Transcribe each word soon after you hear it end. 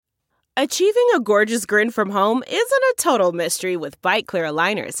Achieving a gorgeous grin from home isn't a total mystery with Byte Clear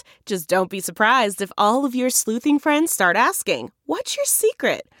aligners. Just don't be surprised if all of your sleuthing friends start asking, "What's your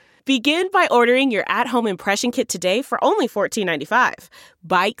secret?" Begin by ordering your at-home impression kit today for only $14.95.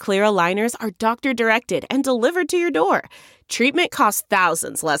 Byte Clear aligners are doctor-directed and delivered to your door. Treatment costs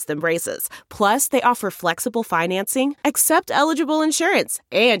thousands less than braces. Plus, they offer flexible financing, accept eligible insurance,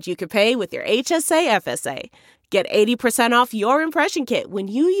 and you can pay with your HSA FSA. Get 80% off your impression kit when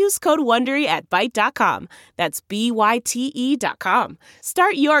you use code WONDERY at Byte.com. That's BYTE.com.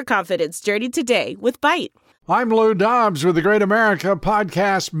 Start your confidence journey today with Byte. I'm Lou Dobbs with the Great America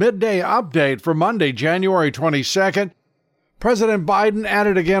Podcast Midday Update for Monday, January 22nd. President Biden at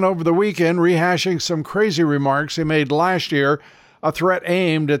it again over the weekend, rehashing some crazy remarks he made last year, a threat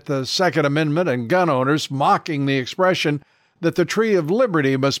aimed at the Second Amendment and gun owners, mocking the expression that the tree of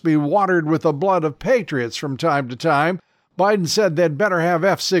liberty must be watered with the blood of patriots from time to time. Biden said they'd better have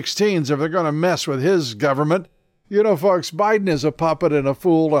F-16s if they're going to mess with his government. You know, folks, Biden is a puppet and a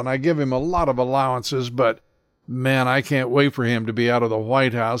fool, and I give him a lot of allowances, but man, I can't wait for him to be out of the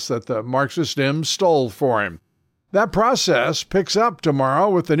White House that the Marxist Dems stole for him. That process picks up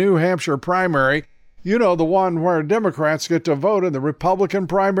tomorrow with the New Hampshire primary. You know, the one where Democrats get to vote in the Republican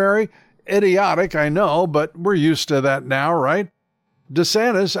primary. Idiotic, I know, but we're used to that now, right?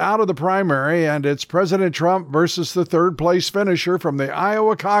 DeSantis out of the primary, and it's President Trump versus the third-place finisher from the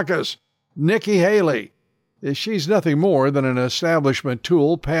Iowa caucus, Nikki Haley. She's nothing more than an establishment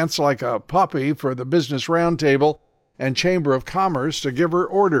tool, pants like a puppy for the Business Roundtable and Chamber of Commerce to give her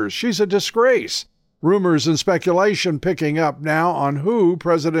orders. She's a disgrace. Rumors and speculation picking up now on who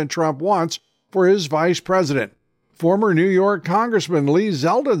President Trump wants for his vice president. Former New York Congressman Lee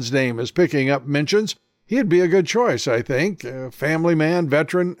Zeldin's name is picking up mentions. He'd be a good choice, I think. A family man,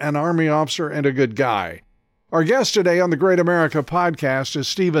 veteran, an Army officer, and a good guy. Our guest today on the Great America Podcast is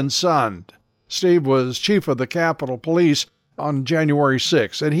Steven Sund. Steve was chief of the Capitol Police on January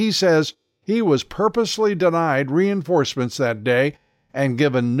 6th, and he says he was purposely denied reinforcements that day and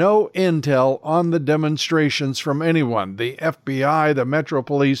given no intel on the demonstrations from anyone. The FBI, the Metro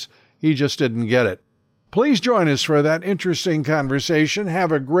Police, he just didn't get it. Please join us for that interesting conversation.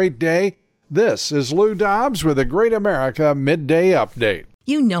 Have a great day. This is Lou Dobbs with the Great America Midday Update.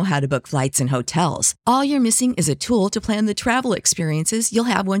 You know how to book flights and hotels. All you're missing is a tool to plan the travel experiences you'll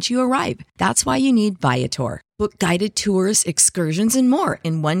have once you arrive. That's why you need Viator. Book guided tours, excursions, and more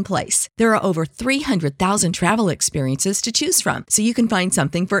in one place. There are over 300,000 travel experiences to choose from, so you can find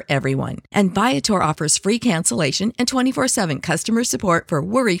something for everyone. And Viator offers free cancellation and 24/7 customer support for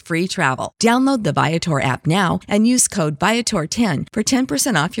worry-free travel. Download the Viator app now and use code Viator10 for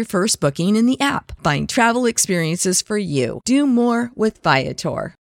 10% off your first booking in the app. Find travel experiences for you. Do more with Viator.